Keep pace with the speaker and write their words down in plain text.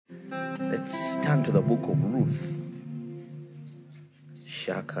Let's turn to the book of Ruth.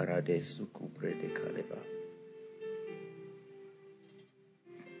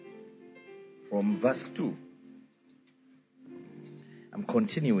 From verse 2. I'm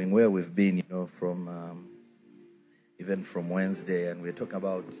continuing where we've been, from even from Wednesday, and we're talking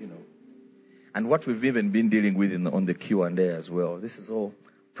about, and what we've even been dealing with on the Q&A as well. This is all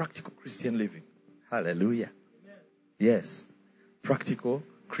practical Christian living. Hallelujah. Amen. Yes. Practical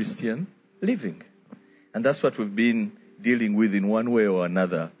Christian living. And that's what we've been dealing with in one way or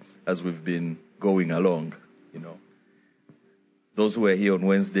another as we've been going along, Those who were here on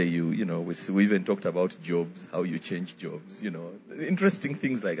Wednesday, we even talked about jobs, how you change jobs, interesting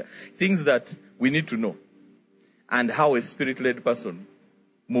things like that. Things that we need to know. And how a spirit-led person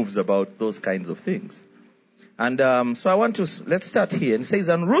moves about those kinds of things. And so let's start here. And it says,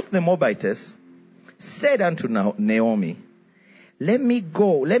 and Ruth the Moabitess said unto Naomi, let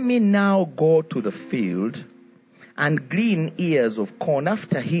me now go to the field and glean ears of corn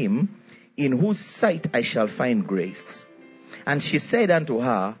after him, in whose sight I shall find grace. And she said unto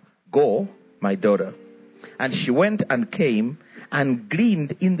her, go, my daughter. And she went and came and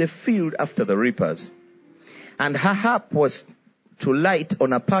gleaned in the field after the reapers. And her harp was to light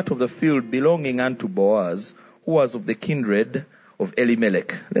on a part of the field belonging unto Boaz, who was of the kindred of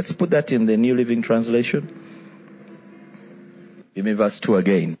Elimelech. Let's put that in the New Living Translation. Give me verse 2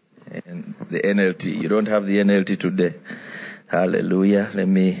 again. And the NLT. You don't have the NLT today. Hallelujah. Let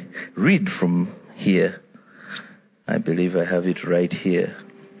me read from here. I believe I have it right here.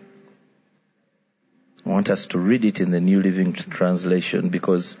 I want us to read it in the New Living Translation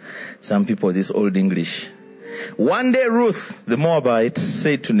because some people, this Old English. One day Ruth, the Moabite,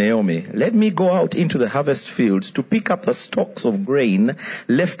 said to Naomi, let me go out into the harvest fields to pick up the stalks of grain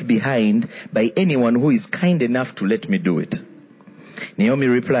left behind by anyone who is kind enough to let me do it. Naomi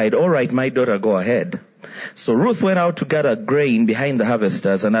replied, all right, my daughter, go ahead. So Ruth went out to gather grain behind the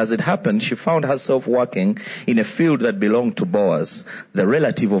harvesters, and as it happened, she found herself working in a field that belonged to Boaz, the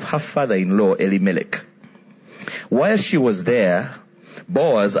relative of her father-in-law Elimelech. While she was there,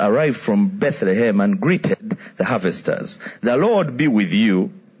 Boaz arrived from Bethlehem and greeted the harvesters. The Lord be with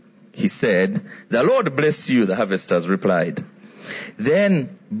you, he said. The Lord bless you, the harvesters replied.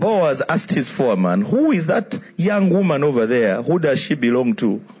 Then Boaz asked his foreman, who is that young woman over there? Who does she belong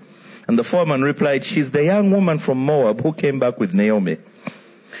to? And the foreman replied, she's the young woman from Moab who came back with Naomi.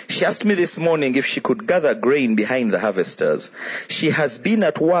 She asked me this morning if she could gather grain behind the harvesters. She has been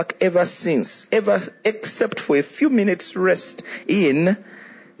at work ever since, except for a few minutes rest in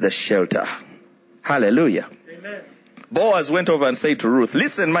the shelter. Hallelujah. Amen. Boaz went over and said to Ruth,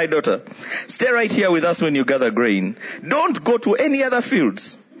 listen, my daughter, stay right here with us when you gather grain. Don't go to any other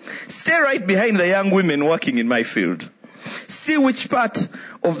fields. Stay right behind the young women working in my field. See which part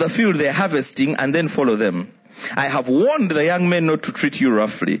of the field they're harvesting and then follow them. I have warned the young men not to treat you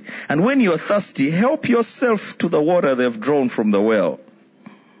roughly. And when you're thirsty, help yourself to the water they've drawn from the well.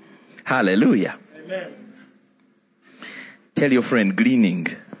 Hallelujah. Amen. Tell your friend, gleaning.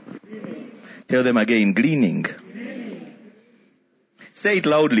 Tell them again, gleaning. Say it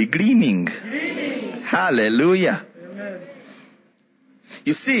loudly, gleaning. Hallelujah. Amen.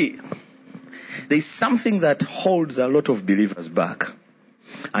 You see, there's something that holds a lot of believers back.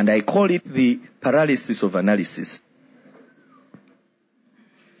 And I call it the paralysis of analysis.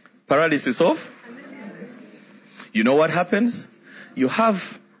 Paralysis of? You know what happens? You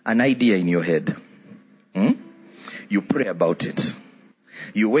have an idea in your head. You pray about it.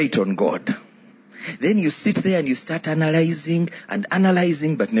 You wait on God. Then you sit there and you start analyzing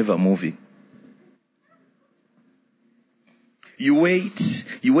but never moving. You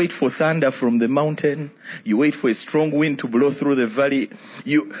wait for thunder from the mountain. You wait for a strong wind to blow through the valley.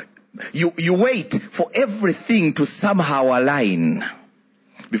 You wait for everything to somehow align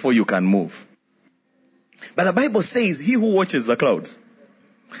before you can move. But the Bible says, he who watches the clouds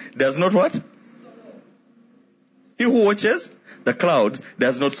does not what? He who watches the clouds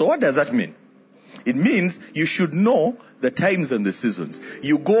does not. So what does that mean? It means you should know the times and the seasons.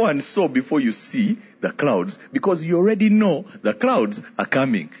 You go and sow before you see the clouds, because you already know the clouds are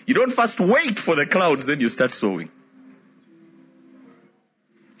coming. You don't first wait for the clouds, then you start sowing.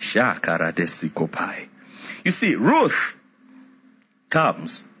 You see, Ruth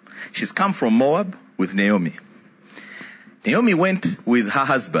comes. She's come from Moab with Naomi. Naomi went with her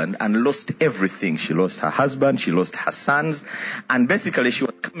husband and lost everything. She lost her husband, she lost her sons, and basically she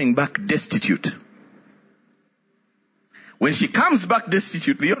was coming back destitute. When she comes back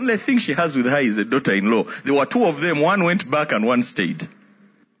destitute, the only thing she has with her is a daughter-in-law. There were two of them, one went back and one stayed.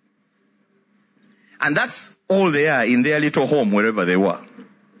 And that's all they are in their little home, wherever they were.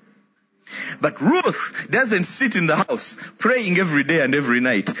 But Ruth doesn't sit in the house praying every day and every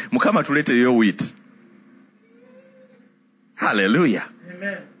night. Mukama tulete yo wheat. Hallelujah.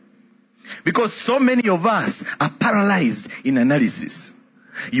 Amen. Because so many of us are paralyzed in analysis.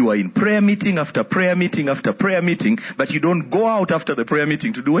 You are in prayer meeting after prayer meeting after prayer meeting, but you don't go out after the prayer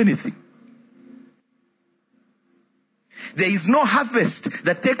meeting to do anything. There is no harvest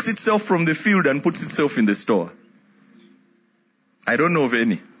that takes itself from the field and puts itself in the store. I don't know of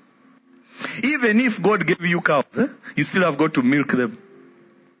any. Even if God gave you cows, you still have got to milk them.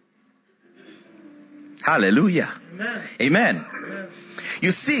 Hallelujah. Amen. Amen. Amen.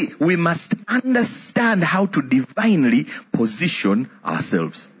 You see, we must understand how to divinely position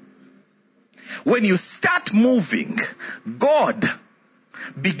ourselves. When you start moving, God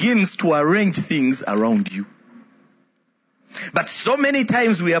begins to arrange things around you. But so many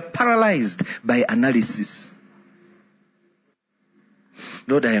times we are paralyzed by analysis.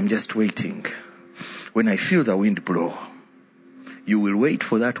 Lord, I am just waiting. When I feel the wind blow, you will wait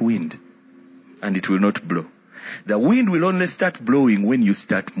for that wind and it will not blow. The wind will only start blowing when you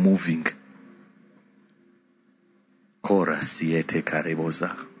start moving. If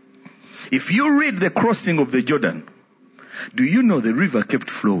you read the crossing of the Jordan, do you know the river kept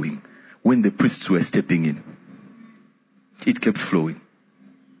flowing when the priests were stepping in? It kept flowing.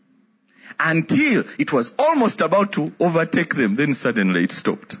 Until it was almost about to overtake them, then suddenly it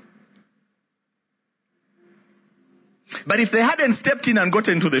stopped. But if they hadn't stepped in and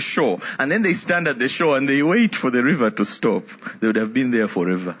gotten to the shore, and then they stand at the shore and they wait for the river to stop, they would have been there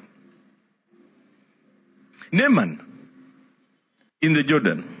forever. Naaman, in the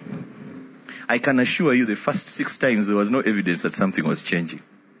Jordan, I can assure you the first 6 times there was no evidence that something was changing.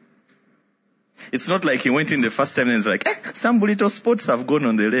 It's not like he went in the first time and it's like, some little spots have gone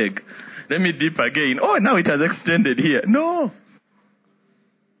on the leg. Let me dip again. Oh, now it has extended here. No.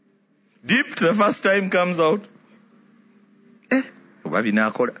 Dipped the first time, comes out.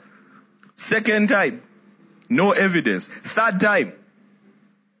 Second time, no evidence. Third time,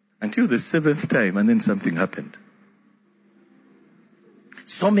 until the 7th time, and then something happened.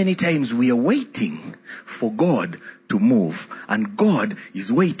 So many times we are waiting for God to move, and God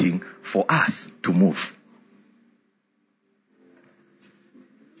is waiting for us to move.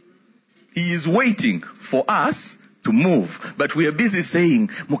 He is waiting for us to move, but we are busy saying,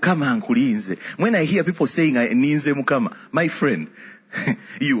 Mukama ankulinze. When I hear people saying, ninze Mukama, my friend,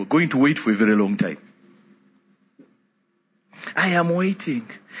 you are going to wait for a very long time. I am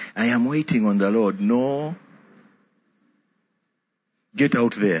waiting on the Lord. No. Get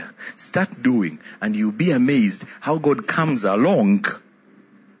out there. Start doing, and you'll be amazed how God comes along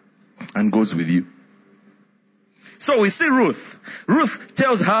and goes with you. So we see Ruth. Ruth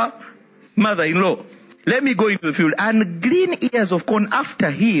tells her mother-in-law, let me go into the field and glean ears of corn after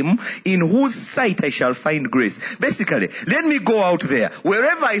him, in whose sight I shall find grace. Basically, let me go out there,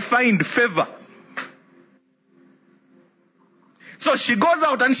 wherever I find favor. So she goes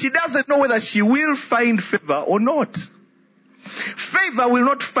out and she doesn't know whether she will find favor or not. Favor will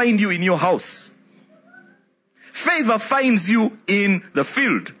not find you in your house. Favor finds you in the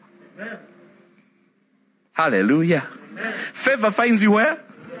field. Amen. Hallelujah. Amen. Favor finds you where?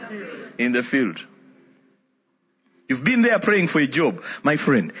 In the field. You've been there praying for a job. My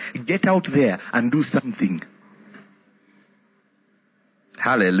friend, get out there and do something.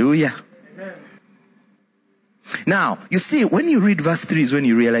 Hallelujah. Amen. Now, you see, when you read verse 3 is when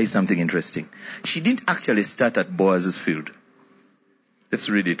you realize something interesting. She didn't actually start at Boaz's field. Let's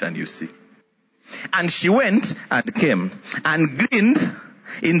read it and you see. And she went and came and gleaned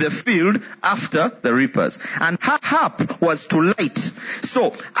in the field after the reapers. And her harp was to light.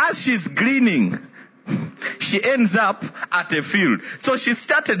 So, as she's gleaning, she ends up at a field. So she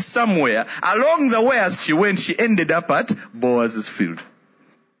started somewhere. Along the way as she went, she ended up at Boaz's field.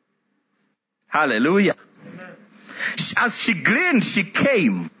 Hallelujah. Amen. As she gleaned, she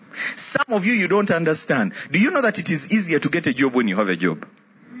came. Some of you don't understand. Do you know that it is easier to get a job when you have a job?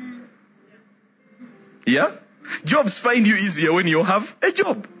 Yeah? Jobs find you easier when you have a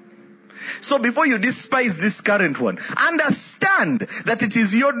job. So before you despise this current one, understand that it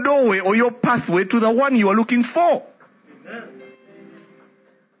is your doorway or your pathway to the one you are looking for. Amen.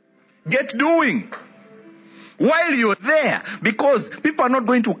 Get doing while you're there, because people are not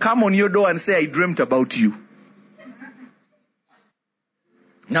going to come on your door and say, I dreamt about you.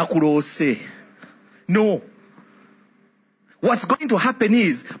 Nakurose. No. What's going to happen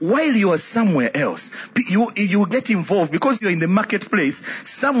is, while you are somewhere else, you get involved because you're in the marketplace.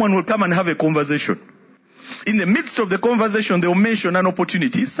 Someone will come and have a conversation. In the midst of the conversation, they'll mention an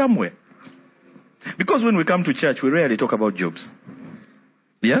opportunity somewhere. Because when we come to church, we rarely talk about jobs.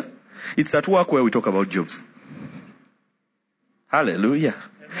 Yeah? It's at work where we talk about jobs. Hallelujah.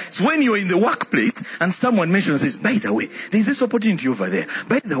 It's when you're in the workplace and someone mentions this, by the way, there's this opportunity over there.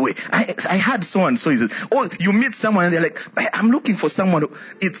 By the way, I had so and so. Or you meet someone and they're like, I'm looking for someone.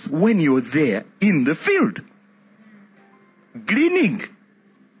 It's when you're there in the field. Gleaning.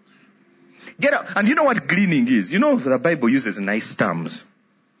 Get out. And you know what gleaning is? You know the Bible uses nice terms.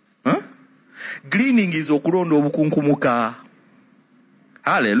 Huh? Gleaning is okulondo obukunkumuka.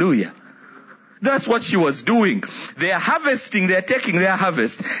 Hallelujah. That's what she was doing. They are harvesting, they are taking their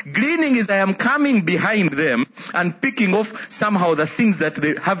harvest. Gleaning is I am coming behind them and picking off somehow the things that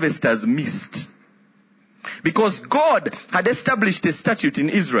the harvesters missed. Because God had established a statute in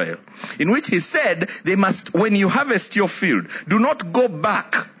Israel in which he said they must, when you harvest your field, do not go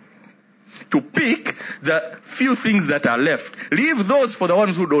back to pick the few things that are left. Leave those for the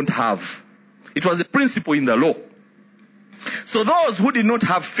ones who don't have. It was a principle in the law. So those who did not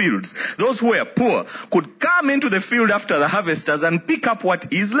have fields, those who were poor, could come into the field after the harvesters and pick up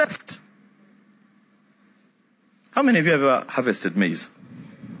what is left. How many of you have ever harvested maize?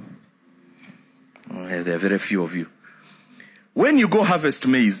 Oh, there are very few of you. When you go harvest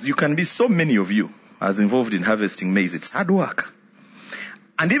maize, you can be so many of you as involved in harvesting maize. It's hard work.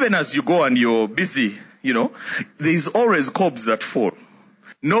 And even as you go and you're busy, there's always cobs that fall.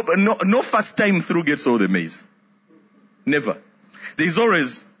 No first time through gets all the maize. Never. There's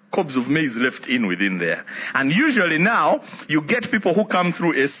always cobs of maize left in within there. And usually now, you get people who come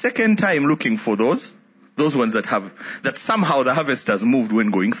through a second time looking for those ones that somehow the harvesters moved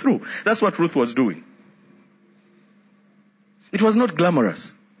when going through. That's what Ruth was doing. It was not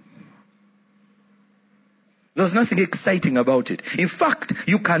glamorous. There was nothing exciting about it. In fact,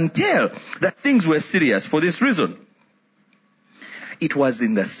 you can tell that things were serious for this reason. It was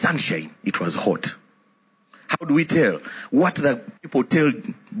in the sunshine. It was hot. How do we tell? What the people tell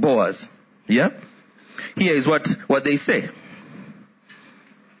Boaz. Yeah? Here is what they say.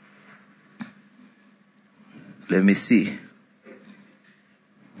 Let me see.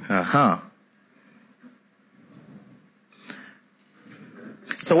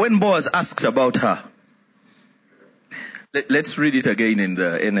 So when Boaz asked about her, let's read it again in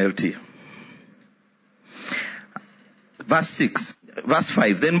the NLT. Verse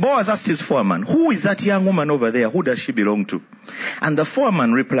 5. Then Boaz asked his foreman, who is that young woman over there? Who does she belong to? And the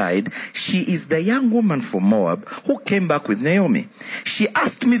foreman replied, she is the young woman from Moab who came back with Naomi. She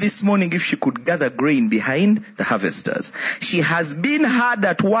asked me this morning if she could gather grain behind the harvesters. She has been hard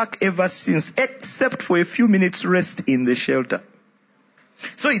at work ever since, except for a few minutes rest in the shelter.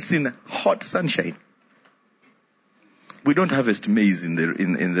 So it's in hot sunshine. We don't harvest maize in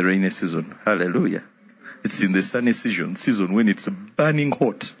the rainy season. Hallelujah. It's in the sunny season when it's burning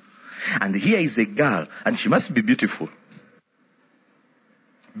hot. And here is a girl, and she must be beautiful.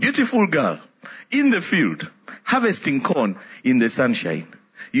 Beautiful girl, in the field, harvesting corn in the sunshine.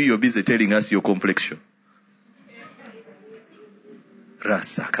 You're busy telling us your complexion.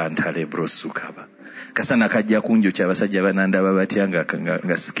 Rasa kantale brosukaba. Kasana kajja kunjo cha basajja banandaba batya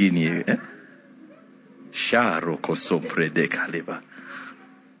nga skinny. Sharo kosompre de kaleba.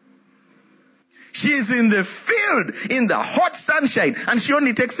 She is in the field, in the hot sunshine, and she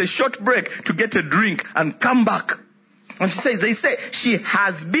only takes a short break to get a drink and come back. And they say, she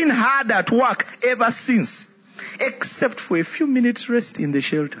has been hard at work ever since, except for a few minutes rest in the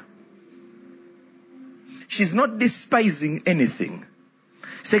shelter. She's not despising anything.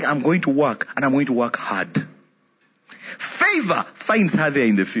 Saying, I'm going to work, and I'm going to work hard. Favor finds her there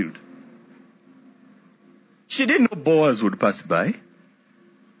in the field. She didn't know Boaz would pass by.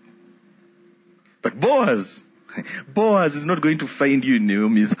 But Boaz is not going to find you in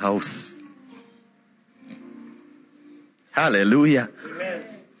Naomi's house. Hallelujah. Amen.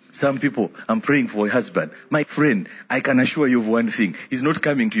 Some people, I'm praying for a husband. My friend, I can assure you of one thing. He's not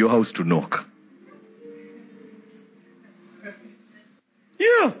coming to your house to knock.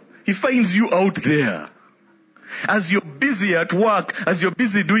 Yeah, he finds you out there. As you're busy at work, as you're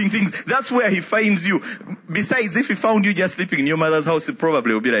busy doing things, that's where he finds you. Besides, if he found you just sleeping in your mother's house, he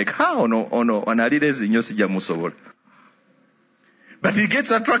probably will be like, how no, but he gets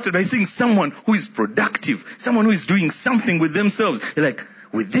attracted by seeing someone who is productive, someone who is doing something with themselves. They're like,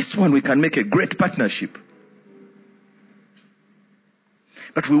 with this one we can make a great partnership.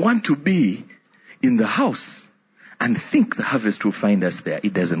 But we want to be in the house and think the harvest will find us there.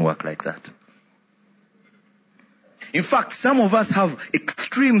 It doesn't work like that. In fact, some of us have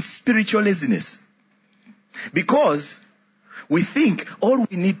extreme spiritual laziness because we think all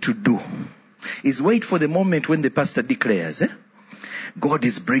we need to do is wait for the moment when the pastor declares, God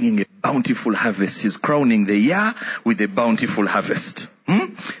is bringing a bountiful harvest. He's crowning the year with a bountiful harvest.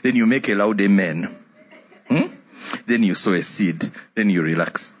 Then you make a loud amen. Then you sow a seed. Then you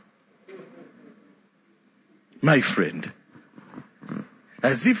relax. My friend,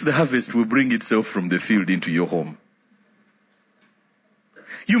 as if the harvest will bring itself from the field into your home.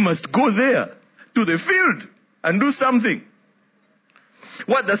 You must go there to the field and do something.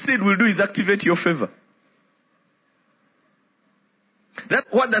 What the seed will do is activate your favor.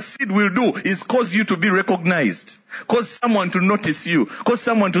 What the seed will do is cause you to be recognized. Cause someone to notice you. Cause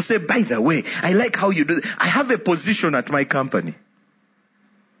someone to say, by the way, I like how you do it. I have a position at my company.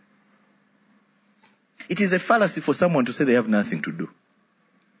 It is a fallacy for someone to say they have nothing to do.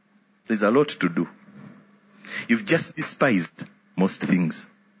 There's a lot to do. You've just despised most things.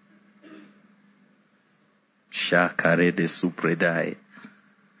 Shakare de supredai.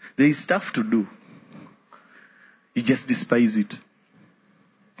 There is stuff to do. You just despise it.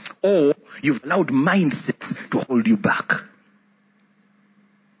 Or you've allowed mindsets to hold you back.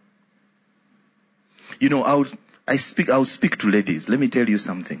 You know, I'll speak to ladies. Let me tell you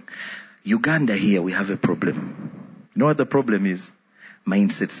something. Uganda here, we have a problem. You know what the problem is?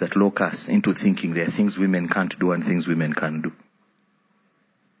 Mindsets that lock us into thinking there are things women can't do and things women can do.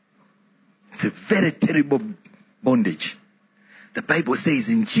 It's a very terrible bondage. The Bible says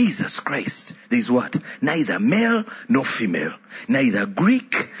in Jesus Christ, there is what? Neither male nor female. Neither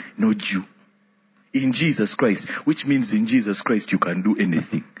Greek nor Jew. In Jesus Christ. Which means in Jesus Christ you can do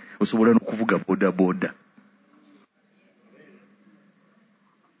anything. Osobola nokuvuga boda boda.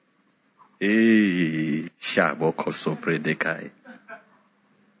 Shaboko sopredekai.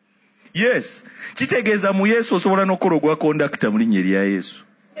 Yes. Kitegeeza mu Yesu osobola nokola ogwa kondakita mu linnya lya Yesu.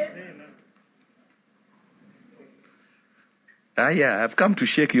 Yeah, I've come to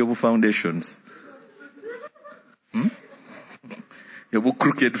shake your foundations. Your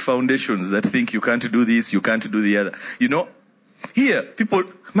crooked foundations that think you can't do this, you can't do the other. You know, here, people,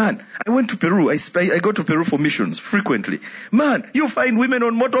 man, I went to Peru. I go to Peru for missions frequently. Man, you find women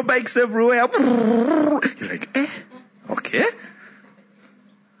on motorbikes everywhere. You're like, okay.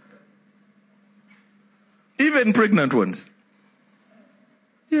 Even pregnant ones.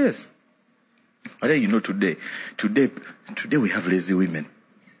 Yes. You know, today we have lazy women.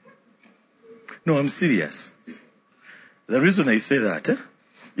 No, I'm serious. The reason I say that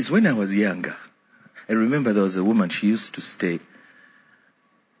is when I was younger, I remember there was a woman, she used to stay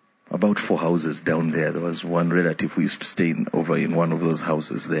about 4 houses down there. There was one relative who used to stay over in one of those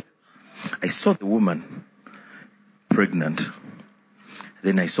houses there. I saw the woman pregnant.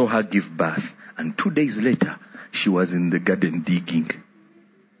 Then I saw her give birth. And 2 days later, she was in the garden digging.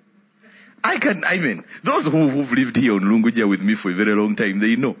 Those who've lived here on Lunguja with me for a very long time,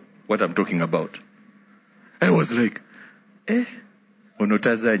 they know what I'm talking about. I was like,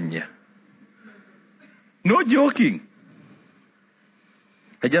 Onotazanya. No joking.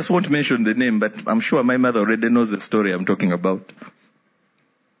 I just won't mention the name, but I'm sure my mother already knows the story I'm talking about.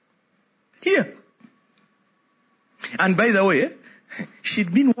 Here. And by the way,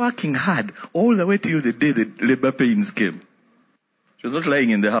 she'd been working hard all the way till the day the labor pains came. She was not lying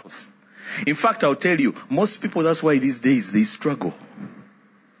in the house. In fact, I'll tell you, most people, that's why these days they struggle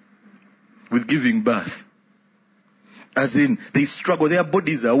with giving birth. As in, they struggle, their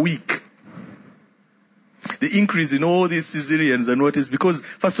bodies are weak. The increase in all these cesareans and what is because,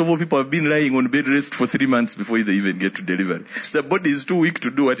 first of all, people have been lying on bed rest for 3 months before they even get to delivery. The body is too weak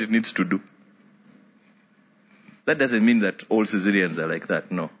to do what it needs to do. That doesn't mean that all cesareans are like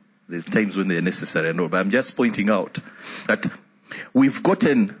that, no. There's times when they're necessary and all, but I'm just pointing out that we've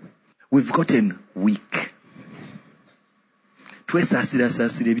gotten weak. Twesasira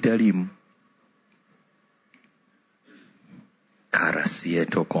ebitaliimu.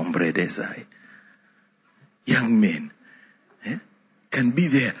 Karasieto compredesai. Young men can be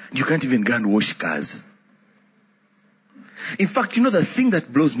there. You can't even go and wash cars. In fact, you know, the thing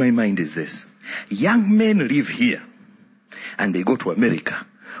that blows my mind is this. Young men live here and they go to America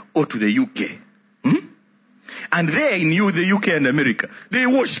or to the UK. And there in the UK and America, they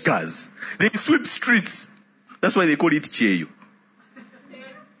wash cars. They sweep streets. That's why they call it cheyu.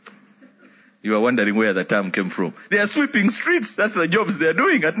 You are wondering where the term came from. They are sweeping streets. That's the jobs they are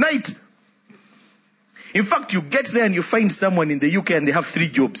doing at night. In fact, you get there and you find someone in the UK and they have 3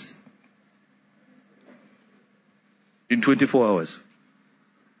 jobs. In 24 hours.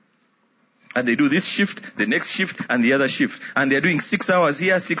 And they do this shift, the next shift, and the other shift. And they're doing 6 hours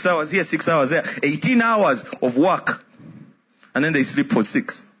here, 6 hours here, 6 hours there. 18 hours of work. And then they sleep for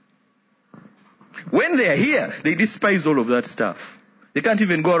 6. When they're here, they despise all of that stuff. They can't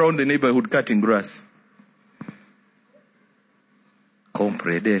even go around the neighborhood cutting grass.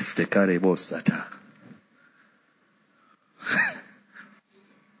 compredeste carebosata.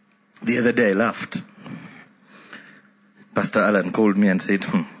 The other day I laughed. Pastor Alan called me and said,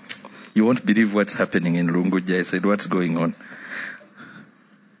 you won't believe what's happening in Lunguja. I said, what's going on?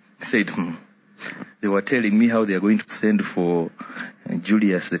 He said, they were telling me how they are going to send for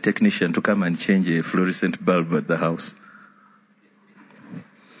Julius, the technician, to come and change a fluorescent bulb at the house.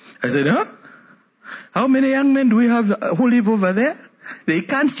 I said, huh? How many young men do we have who live over there? They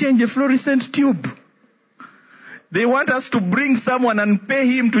can't change a fluorescent tube. They want us to bring someone and pay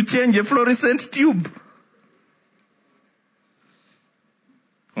him to change a fluorescent tube.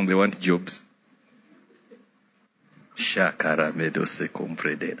 And they want jobs. Shakara medo se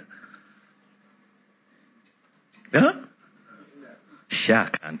compredera. Huh?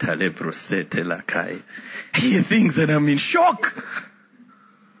 Shak and talebro sete lakai. I hear things and I'm in shock.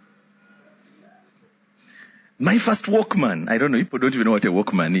 My first Walkman, I don't know, people don't even know what a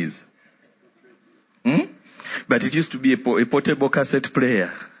Walkman is. But it used to be a portable cassette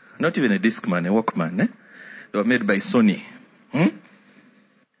player. Not even a Discman, a Walkman. They were made by Sony.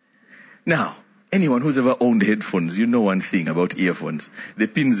 Now, anyone who's ever owned headphones, you know one thing about earphones. The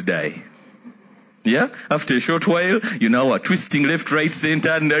pins die. Yeah? After a short while, you now are twisting left, right,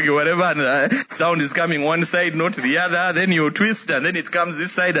 center, and whatever, and sound is coming one side, not the other. Then you twist, and then it comes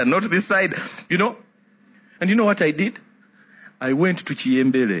this side and not this side. You know? And you know what I did? I went to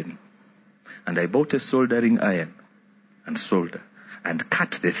Chiembele, and I bought a soldering iron, and solder, and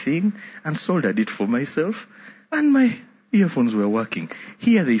cut the thing, and soldered it for myself, and my earphones were working.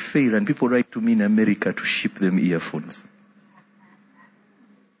 Here they fail, and people write to me in America to ship them earphones.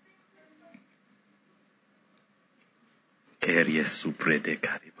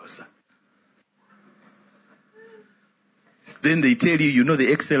 Then they tell you,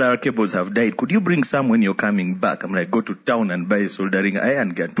 the XLR cables have died. Could you bring some when you're coming back? I'm like, go to town and buy a soldering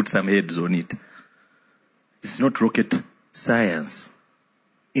iron and put some heads on it. It's not rocket science.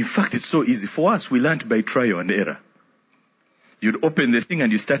 In fact, it's so easy. For us, we learned by trial and error. You'd open the thing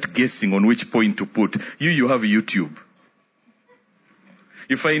and you start guessing on which point to put. You have YouTube.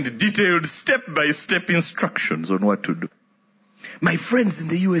 You find detailed step-by-step instructions on what to do. My friends in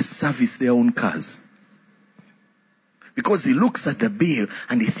the US service their own cars. Because he looks at the bill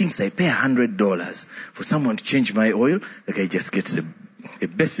and he thinks I pay $100 for someone to change my oil. The guy just gets a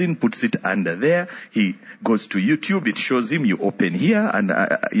basin, puts it under there. He goes to YouTube. It shows him you open here and,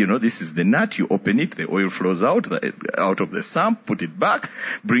 this is the nut. You open it. The oil flows out of the sump. Put it back.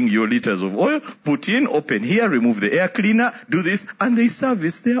 Bring your liters of oil. Put in. Open here. Remove the air cleaner. Do this. And they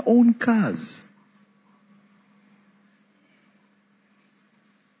service their own cars.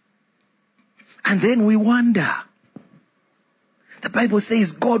 And then we wonder. The Bible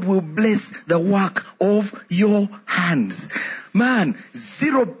says God will bless the work of your hands. Man,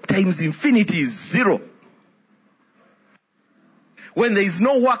 0 times infinity is 0. When there is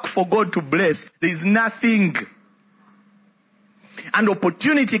no work for God to bless, there is nothing. And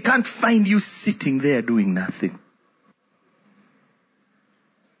opportunity can't find you sitting there doing nothing.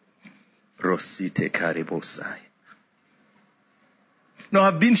 Rosite karibosai. Now,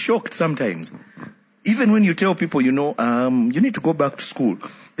 I've been shocked sometimes. Even when you tell people, you need to go back to school,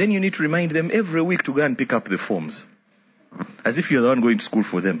 then you need to remind them every week to go and pick up the forms. As if you're the one going to school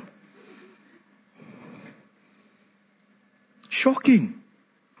for them. Shocking.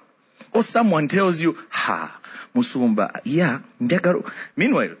 Or someone tells you, Musumba, ndagaru.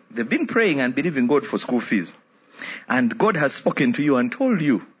 Meanwhile, they've been praying and believing God for school fees. And God has spoken to you and told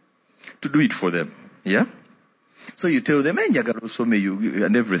you to do it for them. Yeah? So you tell them, ndagaru some you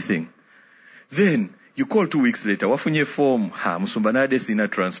and everything. Then, you call 2 weeks later, wafunye form, Musumba nade sina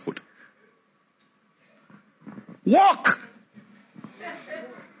transport. Walk!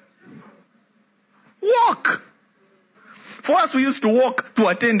 Walk! For us, we used to walk to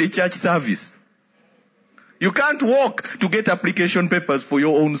attend a church service. You can't walk to get application papers for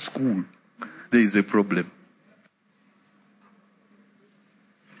your own school. There is a problem.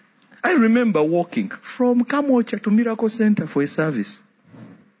 I remember walking from Kamocha to Miracle Center for a service.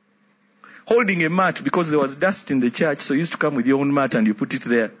 Holding a mat because there was dust in the church, so you used to come with your own mat and you put it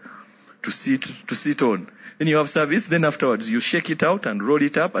there to sit on. Then you have service, then afterwards you shake it out and roll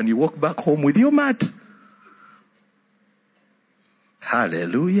it up and you walk back home with your mat.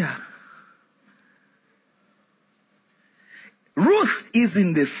 Hallelujah. Ruth Ruth is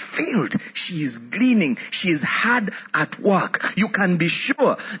in the field. She is gleaning. She is hard at work. You can be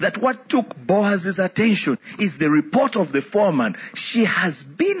sure that what took Boaz's attention is the report of the foreman. She has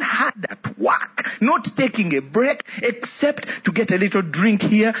been hard at work, not taking a break except to get a little drink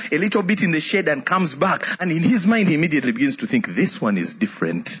here, a little bit in the shade, and comes back. And in his mind, he immediately begins to think, this one is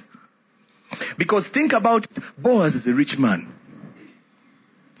different. Because think about it, Boaz is a rich man.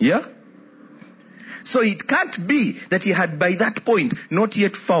 Yeah? So it can't be that he had by that point not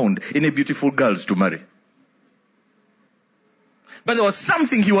yet found any beautiful girls to marry. But there was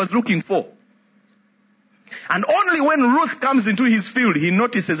something he was looking for. And only when Ruth comes into his field, he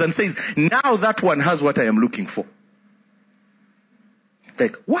notices and says, now that one has what I am looking for.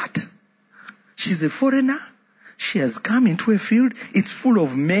 Like, what? She's a foreigner. She has come into a field. It's full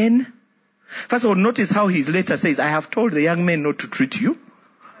of men. First of all, notice how he later says, I have told the young men not to treat you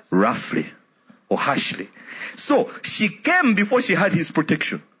roughly or harshly. So she came before she had his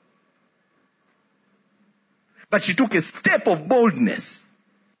protection. But she took a step of boldness.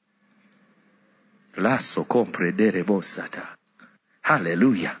 Lasso compredere bosata.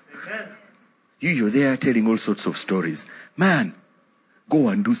 Hallelujah. Amen. You're there telling all sorts of stories. Man, go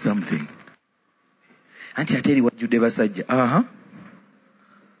and do something. Auntie, I tell you what you never said.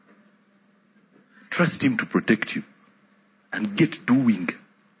 Trust him to protect you. And get doing.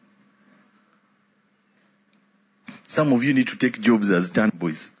 Some of you need to take jobs as turn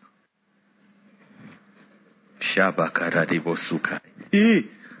boys.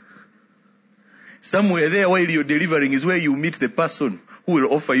 Somewhere there while you're delivering is where you meet the person who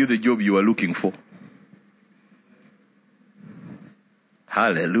will offer you the job you are looking for.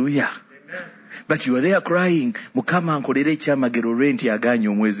 Hallelujah. Amen. But you are there crying, Mukama nkolere kyamagero rent yaganye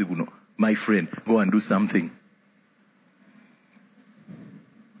omwezi guno. My friend, go and do something.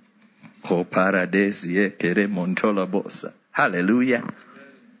 Oh, paradise, kere montola bossa. Hallelujah.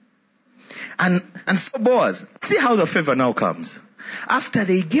 And so Boaz, see how the favor now comes. After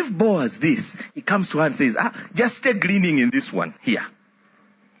they give Boaz this, he comes to her and says, just stay gleaning in this one here.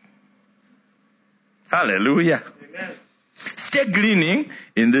 Hallelujah. Amen. Stay gleaning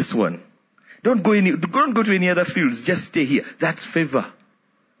in this one. Don't go to any other fields. Just stay here. That's favor.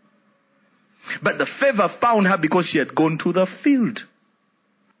 But the favor found her because she had gone to the field.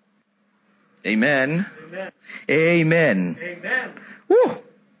 Amen. Amen. Amen. Amen. Woo.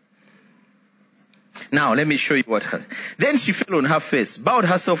 Now, let me show you what happened. Then she fell on her face, bowed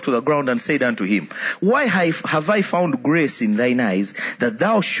herself to the ground, and said unto him, Why have I found grace in thine eyes, that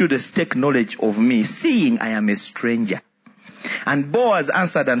thou shouldest take knowledge of me, seeing I am a stranger? And Boaz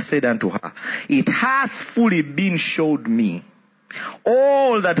answered and said unto her, It hath fully been showed me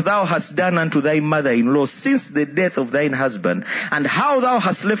all that thou hast done unto thy mother-in-law since the death of thine husband, and how thou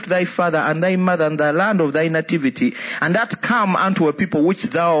hast left thy father and thy mother and the land of thy nativity, and art come unto a people which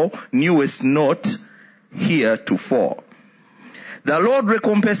thou knewest not heretofore. The Lord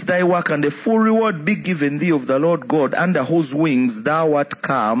recompense thy work, and a full reward be given thee of the Lord God, under whose wings thou art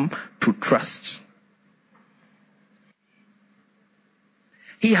come to trust.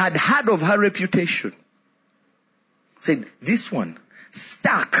 He had heard of her reputation. Said, this one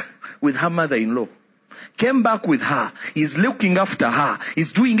stuck with her mother-in-law. Came back with her. He's looking after her.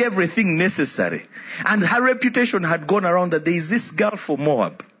 He's doing everything necessary. And her reputation had gone around that there is this girl from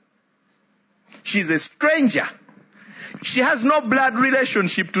Moab. She's a stranger. She has no blood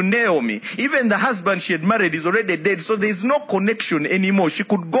relationship to Naomi. Even the husband she had married is already dead, so there's no connection anymore. She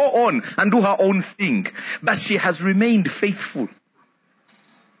could go on and do her own thing. But she has remained faithful.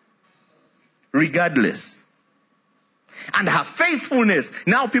 Regardless. And her faithfulness,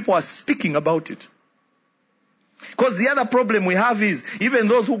 now people are speaking about it. Because the other problem we have is, even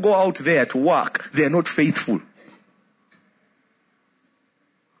those who go out there to work, they are not faithful.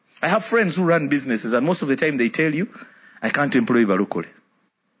 I have friends who run businesses, and most of the time they tell you, I can't employ Barukole.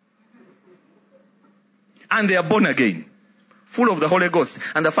 And they are born again, full of the Holy Ghost.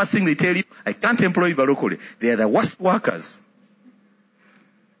 And the first thing they tell you, I can't employ Barukole. They are the worst workers.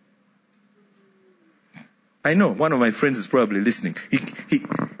 I know one of my friends is probably listening.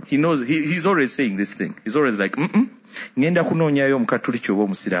 He knows, he's always saying this thing. He's always like, ngenda kunonyayo mukatoliki oba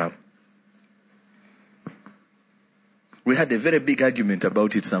omusiraamu. We had a very big argument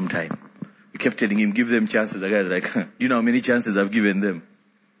about it sometime. We kept telling him, give them chances. The guy's like, you know how many chances I've given them?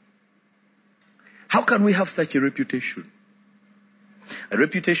 How can we have such a reputation? A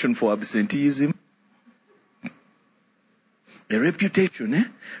reputation for absenteeism. A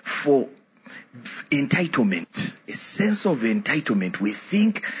reputation for entitlement. A sense of entitlement. We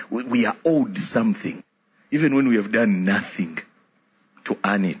think we are owed something, even when we have done nothing to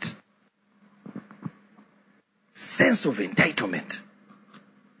earn it. sense of entitlement.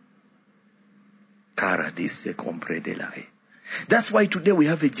 That's why today we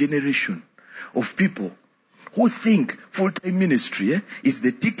have a generation of people who think full-time ministry is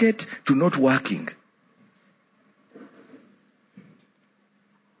the ticket to not working.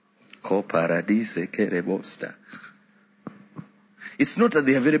 It's not that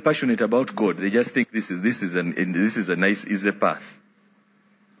they are very passionate about God. They just think this is a path.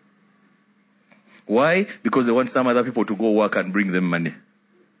 Why? Because they want some other people to go work and bring them money.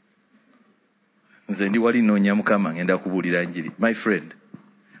 My friend,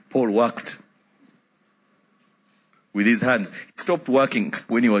 Paul worked with his hands. He stopped working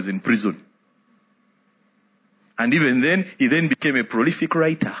when he was in prison. And even then, he then became a prolific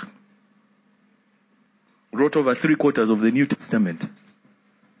writer. Wrote over 3/4 of the New Testament.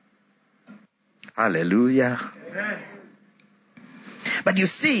 Hallelujah. Amen. But you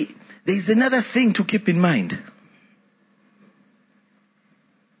see, there is another thing to keep in mind.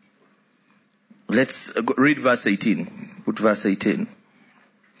 Let's read verse 18. Put verse 18.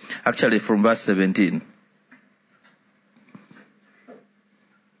 Actually, from verse 17.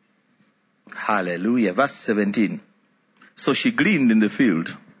 Hallelujah. Verse 17. So she gleaned in the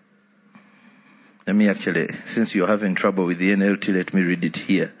field. Let me actually, since you're having trouble with the NLT, let me read it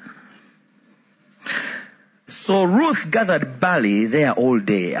here. So Ruth gathered barley there all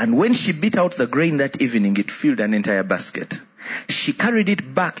day, and when she beat out the grain that evening, it filled an entire basket. She carried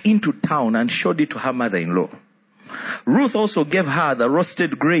it back into town and showed it to her mother-in-law. Ruth also gave her the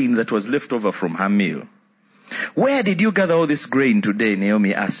roasted grain that was left over from her meal. Where did you gather all this grain today?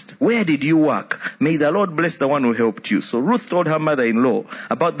 Naomi asked. Where did you work? May the Lord bless the one who helped you. So Ruth told her mother-in-law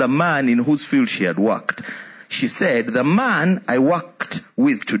about the man in whose field she had worked. She said, the man I worked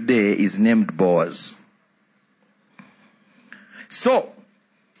with today is named Boaz. So,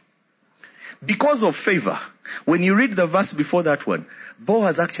 because of favor, when you read the verse before that one,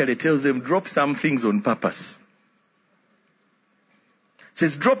 Boaz actually tells them, drop some things on purpose. It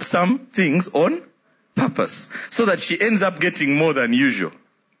says, drop some things on purpose, so that she ends up getting more than usual.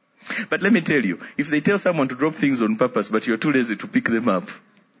 But let me tell you, if they tell someone to drop things on purpose, but you're too lazy to pick them up,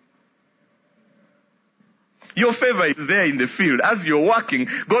 your favor is there in the field. As you're working,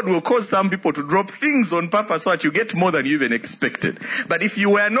 God will cause some people to drop things on purpose so that you get more than you even expected. But if you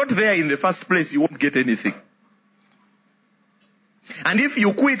were not there in the first place, you won't get anything. And if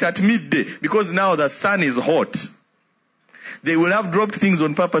you quit at midday, because now the sun is hot, they will have dropped things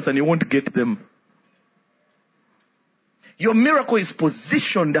on purpose and you won't get them. Your miracle is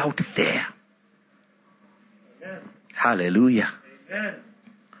positioned out there. Amen. Hallelujah. Amen.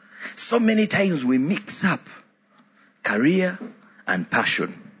 So many times we mix up career and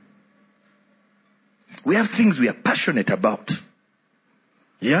passion. We have things we are passionate about.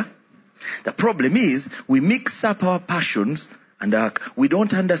 Yeah? The problem is we mix up our passions and we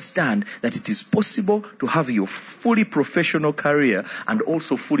don't understand that it is possible to have your fully professional career and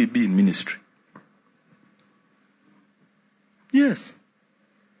also fully be in ministry. Yes.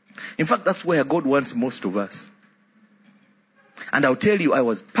 In fact, that's where God wants most of us. And I'll tell you, I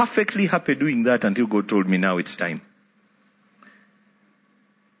was perfectly happy doing that until God told me now it's time.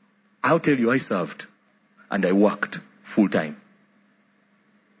 I'll tell you, I served and I worked full time.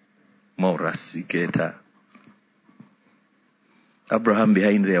 Morasiketa. Abraham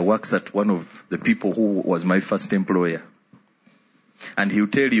behind there works at one of the people who was my first employer. And he'll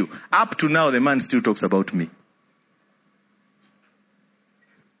tell you, up to now the man still talks about me.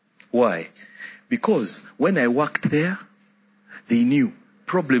 Why? Because when I worked there, they knew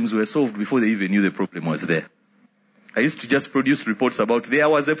problems were solved before they even knew the problem was there. I used to just produce reports about there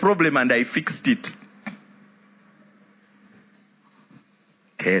was a problem and I fixed it.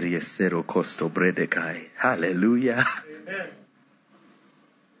 Hallelujah. Amen.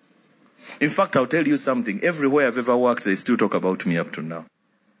 In fact, I'll tell you something. Everywhere I've ever worked, they still talk about me up to now.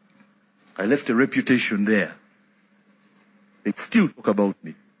 I left a reputation there. They still talk about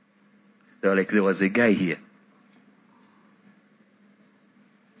me. They were like, there was a guy here.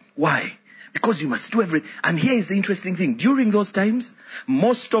 Why? Because you must do everything. And here is the interesting thing. During those times,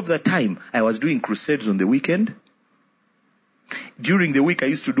 most of the time, I was doing crusades on the weekend. During the week, I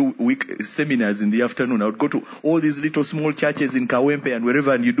used to do seminars in the afternoon. I would go to all these little small churches in Kawempe and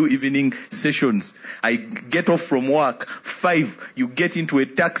wherever, and you do evening sessions. I get off from work, 5, you get into a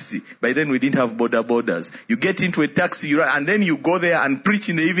taxi. By then we didn't have borders. You get into a taxi, and then you go there and preach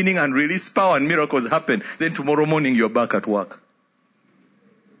in the evening and release power and miracles happen. Then tomorrow morning you're back at work.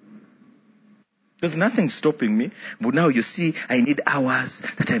 There's nothing stopping me. But now you see, I need hours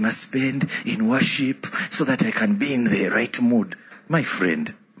that I must spend in worship so that I can be in the right mood. My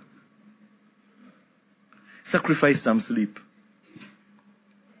friend, Sacrifice some sleep.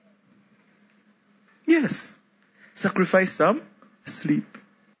 Yes. Sacrifice some sleep.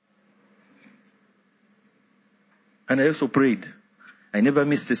 And I also prayed. I never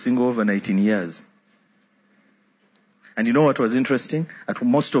missed a single overnight in years. And you know what was interesting? At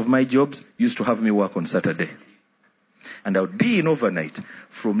most of my jobs used to have me work on Saturday. And I would be in overnight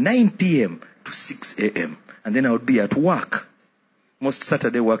from 9 p.m. to 6 a.m. And then I would be at work. Most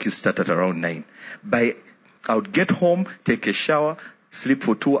Saturday work you start at around 9. I would get home, take a shower, sleep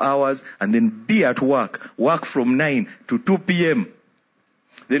for 2 hours, and then be at work. Work from 9 to 2 p.m.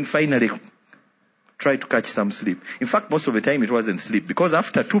 Then finally try to catch some sleep. In fact, most of the time it wasn't sleep. Because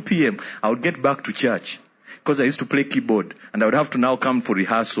after 2 p.m., I would get back to church. Because I used to play keyboard. And I would have to now come for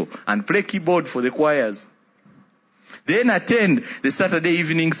rehearsal and play keyboard for the choirs. Then attend the Saturday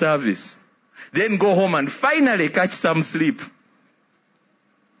evening service. Then go home and finally catch some sleep.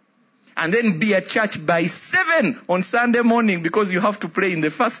 And then be at church by 7 on Sunday morning because you have to play in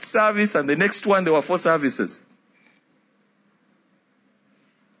the first service and the next one there were 4 services.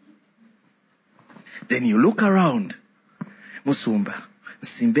 Then you look around. Musumba,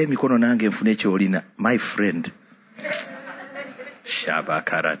 simbe mikono nange mfune kyolina. My friend. Shaba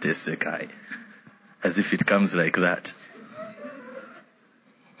karate sekai. As if it comes like that.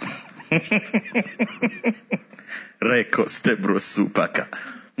 Reko stebro supaka.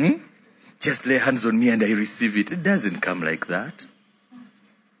 Just lay hands on me and I receive it. It doesn't come like that.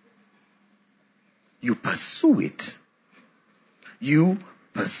 You pursue it. You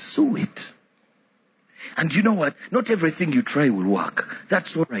pursue it. And you know what? Not everything you try will work.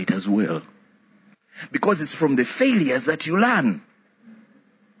 That's all right as well. Because it's from the failures that you learn.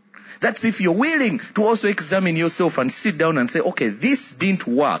 That's if you're willing to also examine yourself and sit down and say, okay, this didn't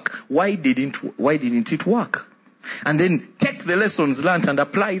work. Why didn't it work? And then take the lessons learned and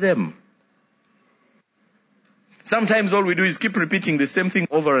apply them. Sometimes all we do is keep repeating the same thing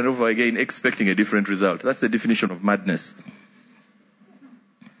over and over again, expecting a different result. That's the definition of madness.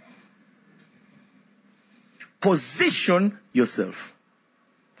 Position yourself.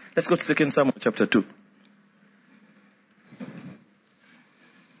 Let's go to 2 Samuel chapter 2.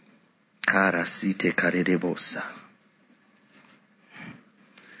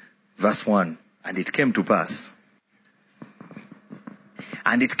 Verse 1. And it came to pass.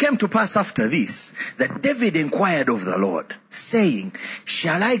 And it came to pass after this, that David inquired of the Lord, saying,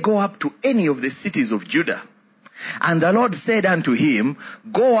 shall I go up to any of the cities of Judah? And the Lord said unto him,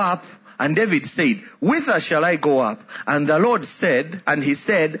 go up. And David said, whither shall I go up? And the Lord said, and he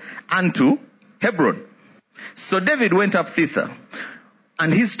said, unto Hebron. So David went up thither,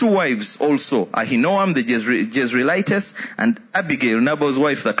 and his 2 wives also, Ahinoam the Jezreelitess, and Abigail, Nabal's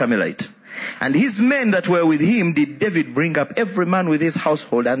wife the Carmelite. And his men that were with him did David bring up, every man with his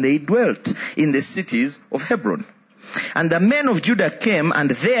household, and they dwelt in the cities of Hebron. And the men of Judah came, and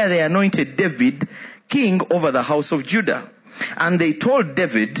there they anointed David king over the house of Judah. And they told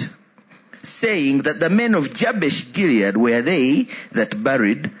David, saying that the men of Jabesh Gilead were they that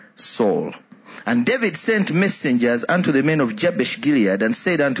buried Saul. And David sent messengers unto the men of Jabesh Gilead, and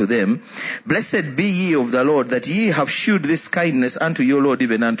said unto them, blessed be ye of the Lord, that ye have shewed this kindness unto your Lord,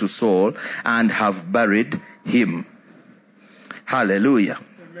 even unto Saul, and have buried him. Hallelujah.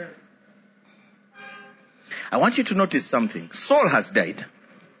 Amen. I want you to notice something. Saul has died.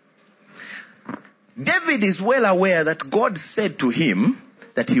 David is well aware that God said to him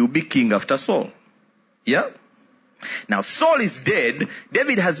that he will be king after Saul. Yeah? Now Saul is dead.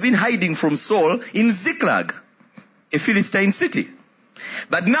 David has been hiding from Saul in Ziklag, a Philistine city.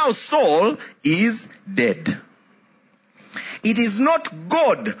 But now Saul is dead. It is not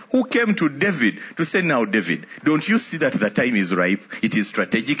God who came to David to say, now David, don't you see that the time is ripe? It is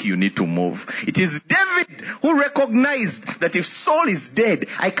strategic, you need to move. It is David who recognized that if Saul is dead,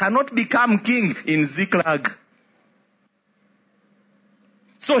 I cannot become king in Ziklag.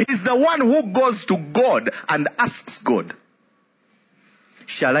 So he's the one who goes to God and asks God,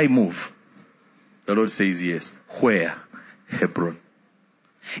 shall I move? The Lord says yes. Where? Hebron.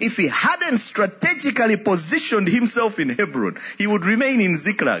 If he hadn't strategically positioned himself in Hebron, he would remain in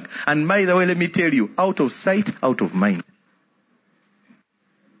Ziklag. And by the way, let me tell you, out of sight, out of mind.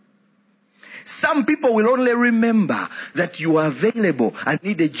 Some people will only remember that you are available and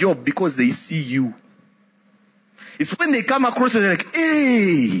need a job because they see you. It's when they come across you, they're like,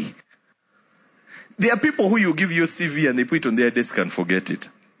 hey! There are people who you give your CV and they put it on their desk and forget it.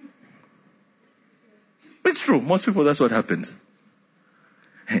 It's true. Most people, that's what happens.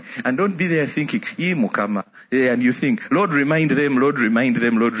 And don't be there thinking, mukama. And you think, Lord remind them, Lord remind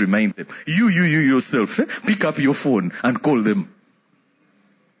them, Lord remind them. You yourself, pick up your phone and call them.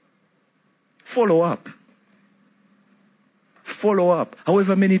 Follow up. follow up.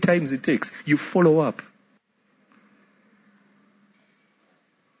 However many times it takes, you follow up.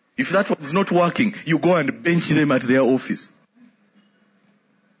 If that was not working, you go and bench them at their office.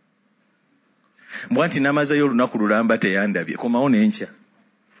 Mwanti namazayo olunaku lulamba teyandabye komawo nenkya.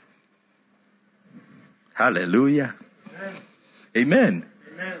 Hallelujah. Amen.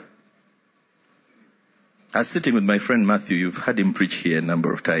 Amen. I was sitting with my friend Matthew. You've heard him preach here a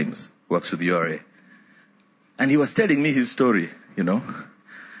number of times. Works with URA. And he was telling me his story,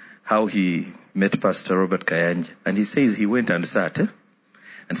 how he met Pastor Robert Kayanja. And he says he went and sat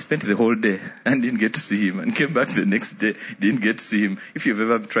and spent the whole day and didn't get to see him, and came back the next day, didn't get to see him. If you've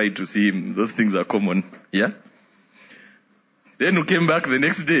ever tried to see him, those things are common. Yeah? Then he came back the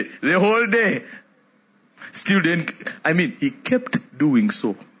next day, the whole day. Still didn't, he kept doing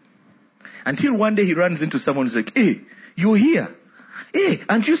so. Until one day he runs into someone who's like, hey, you're here. Hey,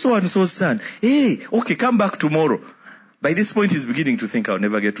 aren't you so and so's son? Hey, okay, come back tomorrow. By this point he's beginning to think, I'll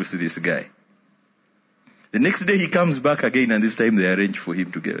never get to see this guy. The next day he comes back again, and this time they arrange for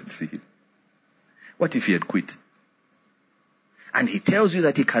him to get and see him. What if he had quit? And he tells you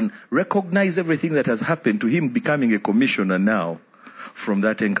that he can recognize everything that has happened to him becoming a commissioner now from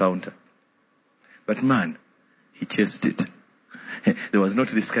that encounter. But man, he chased it. There was not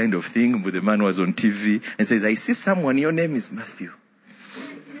this kind of thing where the man was on TV and says, I see someone, your name is Matthew.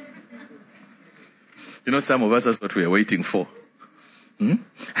 Some of us, that's what we are waiting for.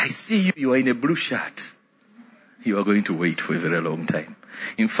 I see you are in a blue shirt. You are going to wait for a very long time.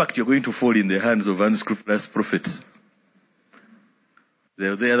 In fact, you're going to fall in the hands of unscrupulous prophets. They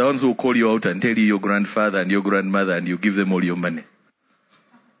are the ones who will call you out and tell you your grandfather and your grandmother, and you give them all your money.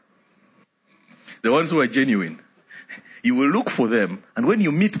 The ones who are genuine. You will look for them, and when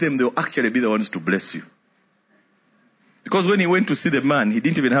you meet them, they'll actually be the ones to bless you. Because when he went to see the man, he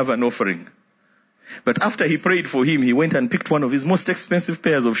didn't even have an offering. But after he prayed for him, he went and picked one of his most expensive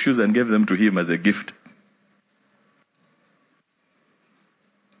pairs of shoes and gave them to him as a gift.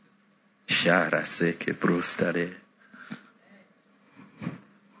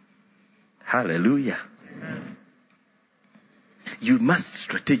 Hallelujah. Amen. You must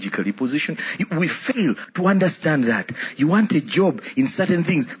strategically position. We fail to understand that. You want a job in certain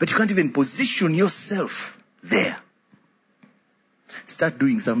things, but you can't even position yourself there. Start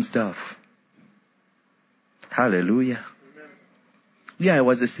doing some stuff. Hallelujah. Yeah, I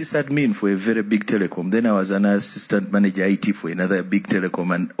was a sysadmin for a very big telecom. Then I was an assistant manager IT for another big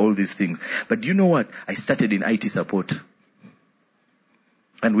telecom and all these things. But you know what? I started in IT support.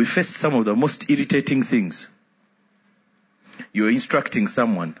 And we faced some of the most irritating things. You're instructing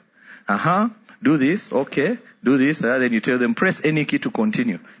someone. Do this, okay, do this. Then you tell them, press any key to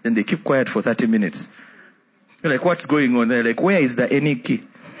continue. Then they keep quiet for 30 minutes. You're like, what's going on? They're like, where is the any key?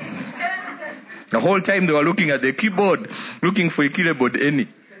 The whole time they were looking at the keyboard, looking for a keyboard any.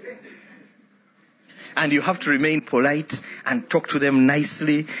 And you have to remain polite and talk to them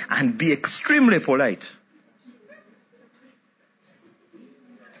nicely and be extremely polite.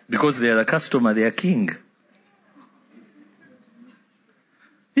 Because they are the customer, they are king.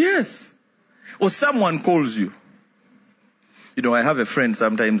 Yes. Or someone calls you. I have a friend,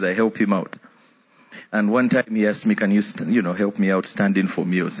 sometimes I help him out. And one time he asked me, can you, help me out, stand in for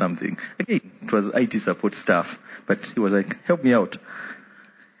me or something. Again, it was IT support staff. But he was like, help me out.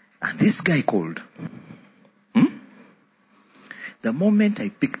 And this guy called. The moment I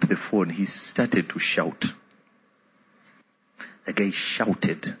picked the phone, he started to shout. The guy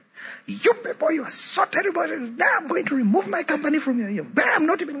shouted, you people, you are so terrible. I'm going to remove my company from you. I'm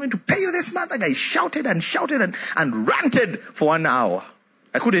not even going to pay you this month. The guy shouted and ranted for 1 hour.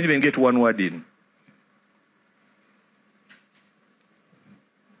 I couldn't even get one word in.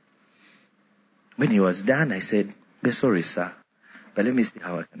 When he was done, I said, sorry, sir, but let me see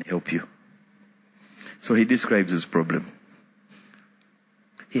how I can help you. So he describes his problem.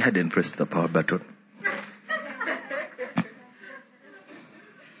 He hadn't pressed the power button.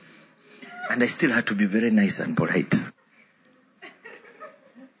 And I still had to be very nice and polite.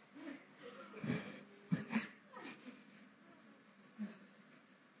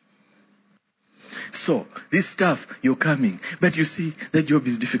 So, this stuff, you're coming. But you see, that job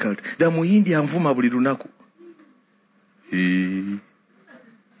is difficult. The muhindi amvuma buli lunaku.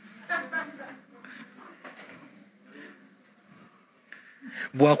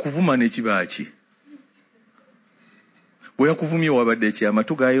 Bwakuvuma nekiba ki? Bwe yakuvumye wabadde ki?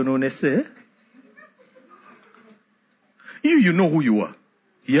 Amatu gayonoonese? You know who you are.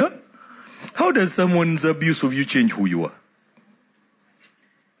 Yeah? How does someone's abuse of you change who you are?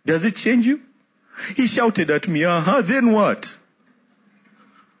 Does it change you? He shouted at me, then what?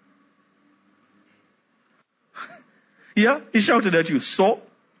 Yeah, he shouted at you. So?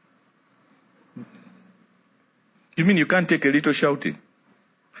 You mean you can't take a little shouting?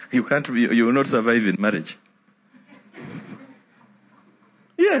 You will not survive in marriage.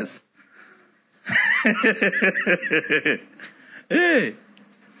 Yes. Hey.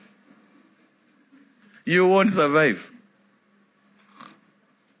 You won't survive.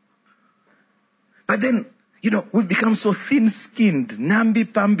 But then, we've become so thin-skinned,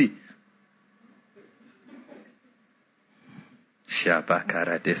 namby-pamby.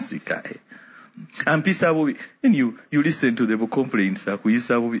 Shabakaradesikai. And pisa, and you listen to the complaints, like,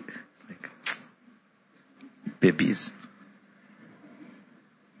 babies.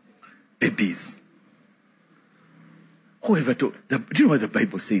 Whoever told, do you know what the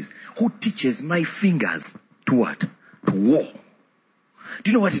Bible says? Who teaches my fingers to what? To war. Do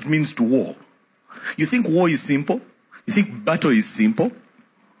you know what it means to war? You think war is simple? You think battle is simple?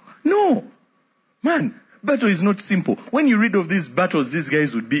 No. Man, battle is not simple. When you read of these battles these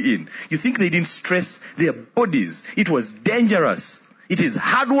guys would be in, you think they didn't stress their bodies. It was dangerous. It is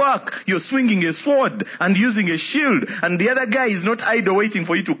hard work. You're swinging a sword and using a shield, and the other guy is not idle waiting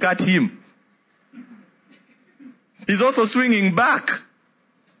for you to cut him. He's also swinging back.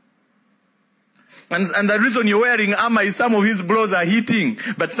 And the reason you're wearing armor is some of his blows are hitting,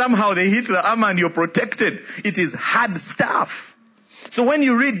 but somehow they hit the armor and you're protected. It is hard stuff. So when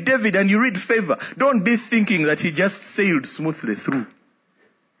you read David and you read Favor, don't be thinking that he just sailed smoothly through.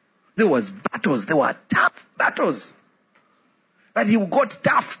 There was battles. There were tough battles. But he got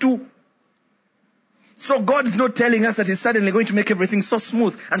tough too. So God is not telling us that he's suddenly going to make everything so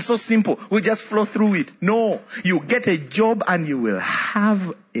smooth and so simple. We just flow through it. No. You get a job and you will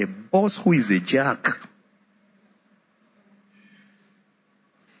have a boss who is a jerk.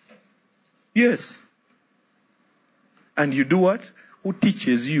 Yes. And you do what? Who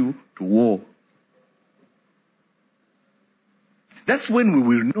teaches you to war? That's when we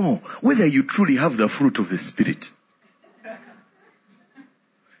will know whether you truly have the fruit of the Spirit.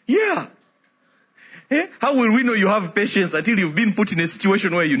 Yeah. How will we know you have patience until you've been put in a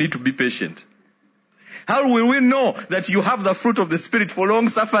situation where you need to be patient? How will we know that you have the fruit of the Spirit for long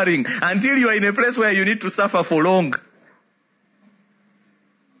suffering until you are in a place where you need to suffer for long?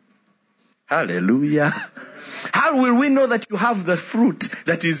 Hallelujah. How will we know that you have the fruit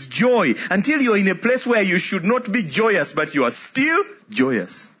that is joy until you are in a place where you should not be joyous, but you are still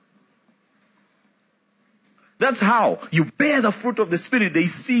joyous? That's how you bear the fruit of the Spirit. They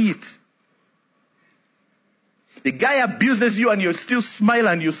see it. The guy abuses you and you still smile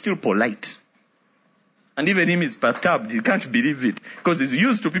and you're still polite. And even him is perturbed. He can't believe it. Because he's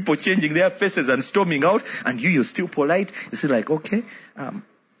used to people changing their faces and storming out. And you're still polite. You say like, okay, I'm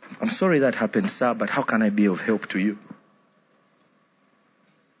sorry that happened, sir, but how can I be of help to you?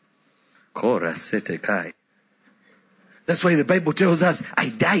 That's why the Bible tells us, I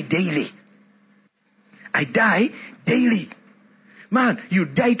die daily. I die daily. Man, you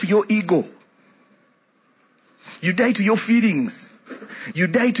die to your ego. You die to your feelings. You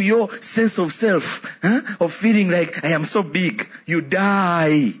die to your sense of self, of feeling like I am so big. You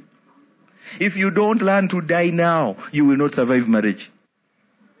die. If you don't learn to die now, you will not survive marriage.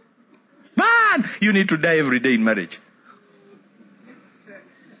 Man, you need to die every day in marriage.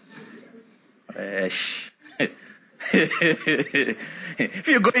 If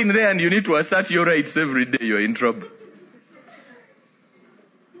you go in there and you need to assert your rights every day, you're in trouble.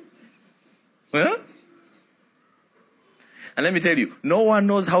 Huh? And let me tell you, no one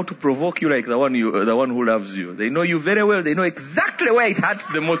knows how to provoke you like the one who loves you. They know you very well. They know exactly where it hurts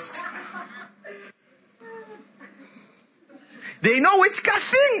the most. They know which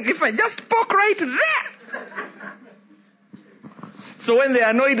thing, if I just poke right there. So when they're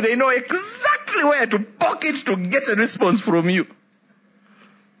annoyed, they know exactly where to poke it to get a response from you.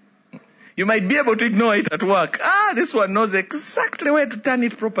 You might be able to ignore it at work. This one knows exactly where to turn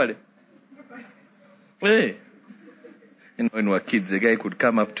it properly. Hey. When we were kids, a guy could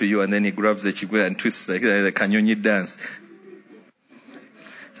come up to you and then he grabs the chigwe and twists like the Kanyonyi dance.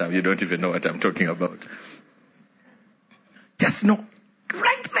 Some of you don't even know what I'm talking about. Just know,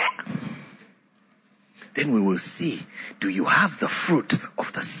 right there. Then we will see, do you have the fruit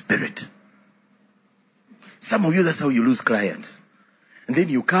of the Spirit? Some of you, that's how you lose clients. And then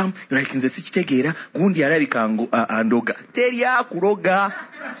you come, you're like, in the sichitegera, gundi arabika andoga. Teria kuroga.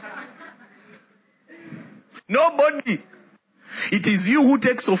 Nobody. It is you who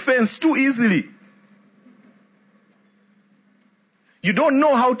takes offense too easily. You don't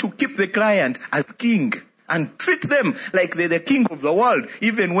know how to keep the client as king and treat them like they're the king of the world,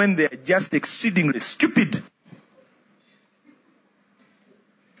 even when they're just exceedingly stupid.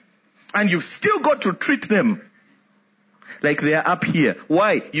 And you've still got to treat them Like they are up here.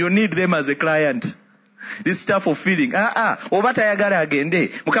 Why? You need them as a client. This type of feeling. Oba tayagala agende.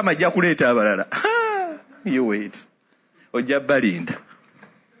 Mukama ajja kuleeta abalala. You wait. Ojja balinda.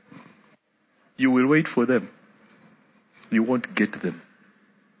 You will wait for them. You won't get them.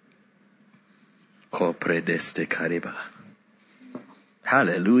 Kopredeste kariba.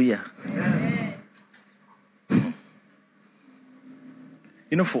 Hallelujah. Amen.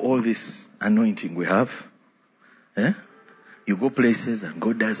 You know, for all this anointing we have, you go places and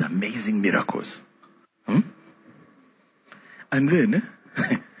God does amazing miracles. And then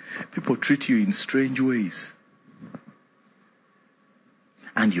people treat you in strange ways.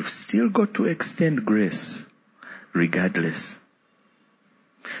 And you've still got to extend grace regardless.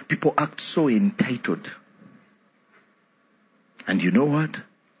 People act so entitled. And you know what?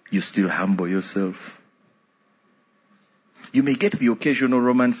 You still humble yourself. You may get the occasional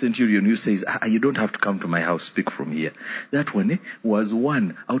Roman centurion who says, you don't have to come to my house, speak from here. That one was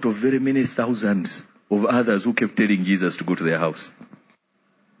one out of very many thousands of others who kept telling Jesus to go to their house.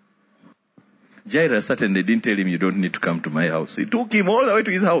 Jairus certainly didn't tell him, you don't need to come to my house. He took him all the way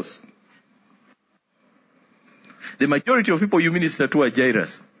to his house. The majority of people you minister to are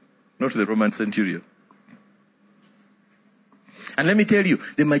Jairus, not the Roman centurion. And let me tell you,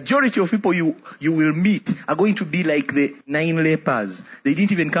 the majority of people you will meet are going to be like the 9 lepers. They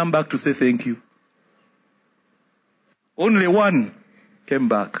didn't even come back to say thank you. Only one came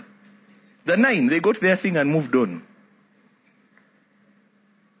back. The 9, they got their thing and moved on.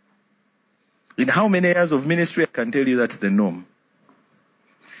 In how many years of ministry, I can tell you that's the norm.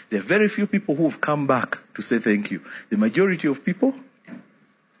 There are very few people who have come back to say thank you. The majority of people,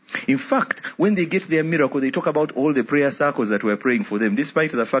 in fact, when they get their miracle, they talk about all the prayer circles that were praying for them,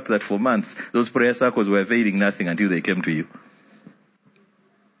 despite the fact that for months, those prayer circles were availing nothing until they came to you.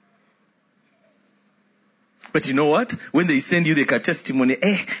 But you know what? When they send you the testimony,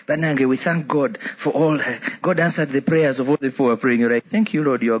 Banange, we thank God for all, God answered the prayers of all the people who are praying. You're like, thank you,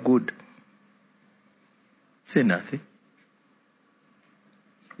 Lord, you are good. Say nothing.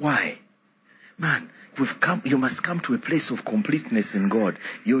 Why? Man, you must come to a place of completeness in God.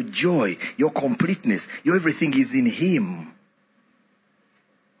 Your joy, your completeness, your everything is in Him.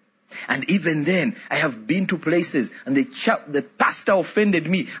 And even then, I have been to places and the pastor offended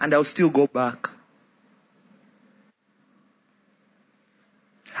me and I'll still go back.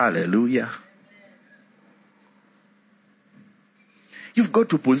 Hallelujah. You've got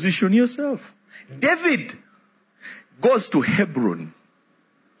to position yourself. David goes to Hebron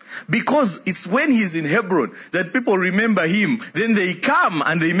because it's when he's in Hebron that people remember him. Then they come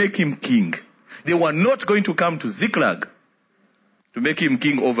and they make him king. They were not going to come to Ziklag to make him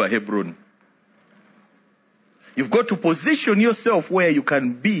king over Hebron. You've got to position yourself where you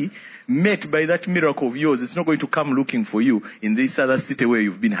can be met by that miracle of yours. It's not going to come looking for you in this other city where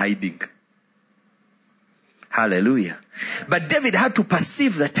you've been hiding. Hallelujah. But David had to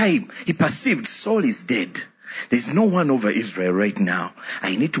perceive the time. He perceived Saul is dead. There's no one over Israel right now.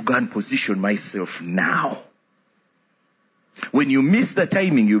 I need to go and position myself now. When you miss the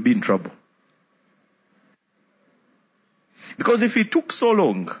timing, you'll be in trouble. Because if it took so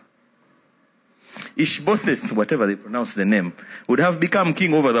long, Ishbosheth, whatever they pronounce the name, would have become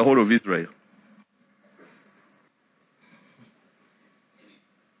king over the whole of Israel.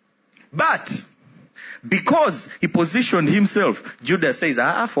 But because he positioned himself, Judah says,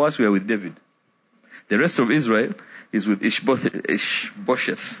 for us we are with David. The rest of Israel is with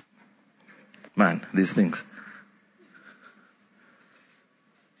Ishbosheth. Man, these things.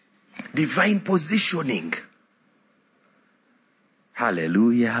 Divine positioning.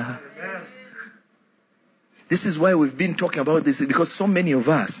 Hallelujah. Amen. This is why we've been talking about this, because so many of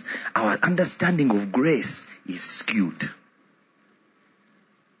us, our understanding of grace is skewed.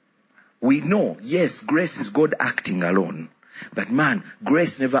 We know, yes, grace is God acting alone. But man,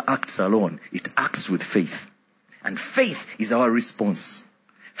 grace never acts alone. It acts with faith. And faith is our response.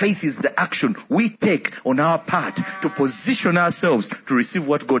 Faith is the action we take on our part to position ourselves to receive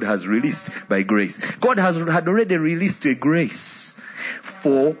what God has released by grace. God had already released a grace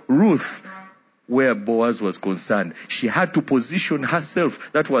for Ruth where Boaz was concerned. She had to position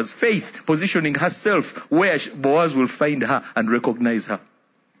herself. That was faith, positioning herself where Boaz will find her and recognize her.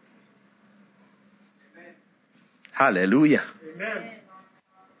 Amen. Hallelujah. Amen.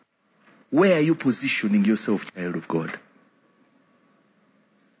 Where are you positioning yourself, child of God?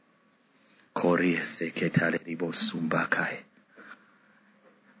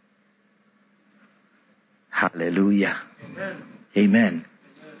 Hallelujah. Amen. Amen.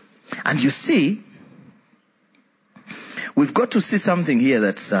 And you see, we've got to see something here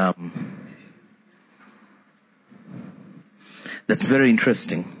that's that's very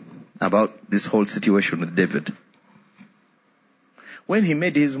interesting about this whole situation with David. When he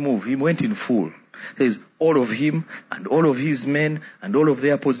made his move, he went in full. There's all of him and all of his men and all of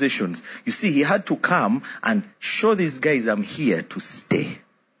their possessions. You see, he had to come and show these guys, I'm here to stay.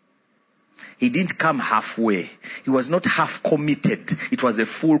 He didn't come halfway. He was not half committed. It was a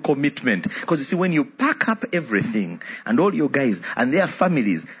full commitment. Because you see, when you pack up everything and all your guys and their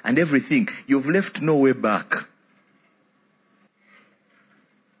families and everything, you've left no way back.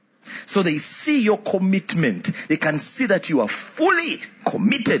 So they see your commitment. They can see that you are fully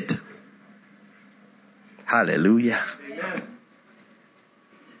committed. Hallelujah. Amen.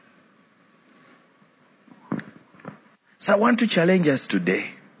 So I want to challenge us today.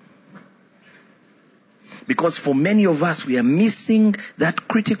 Because for many of us, we are missing that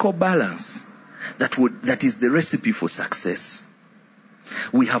critical balance that is the recipe for success.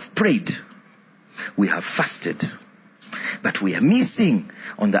 We have prayed. We have fasted. But we are missing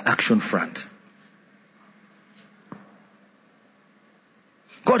on the action front.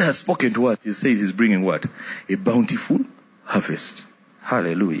 God has spoken to us. He says he's bringing what? A bountiful harvest.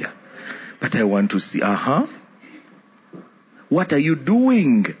 Hallelujah. But I want to see, what are you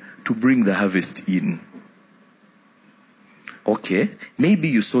doing to bring the harvest in? Okay, maybe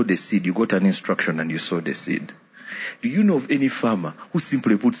you sowed the seed, you got an instruction and you sowed the seed. Do you know of any farmer who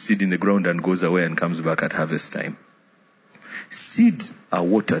simply puts seed in the ground and goes away and comes back at harvest time? Seeds are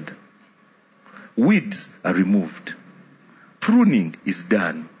watered. Weeds are removed. Pruning is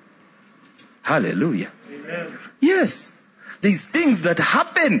done. Hallelujah. Amen. Yes. There's things that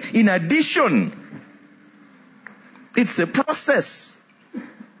happen in addition. It's a process.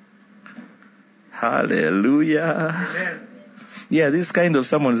 Hallelujah. Amen. Yeah, this kind of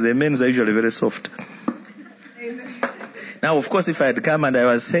sermons, the amens are usually very soft. Now, of course, if I had come and I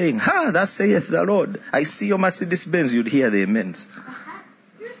was saying, thus saith the Lord, I see your Mercedes Benz, you'd hear the amens.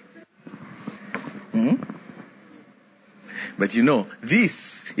 But you know,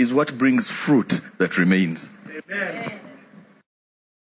 this is what brings fruit that remains. Amen.